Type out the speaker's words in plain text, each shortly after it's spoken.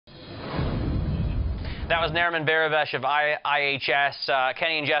That was Nariman Baravesh of IHS.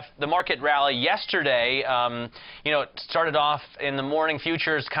 Kenny and Jeff, the market rally yesterday, it started off in the morning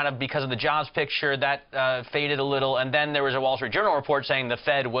futures kind of because of the jobs picture. That faded a little, and then there was a Wall Street Journal report saying the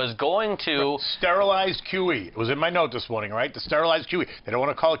Fed was going to sterilize QE. It was in my note this morning, right? The sterilize QE. They don't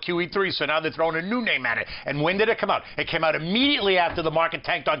want to call it QE3, so now they're throwing a new name at it. And when did it come out? It came out immediately after the market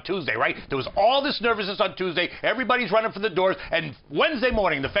tanked on Tuesday, right? There was all this nervousness on Tuesday. Everybody's running for the doors, and Wednesday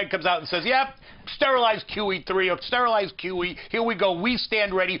morning, the Fed comes out and says, "Yep, sterilize QE3 or sterilize QE. Here we go. We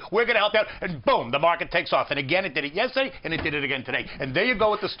stand ready. We're going to help out." And boom, the market takes off. And again, it did it yesterday, and it did it again today. And there you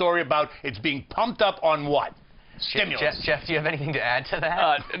go with the story about it's being pumped up on what? Stimulus. Jeff, do you have anything to add to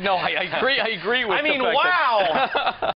that? No, I agree. I agree with. I mean, wow.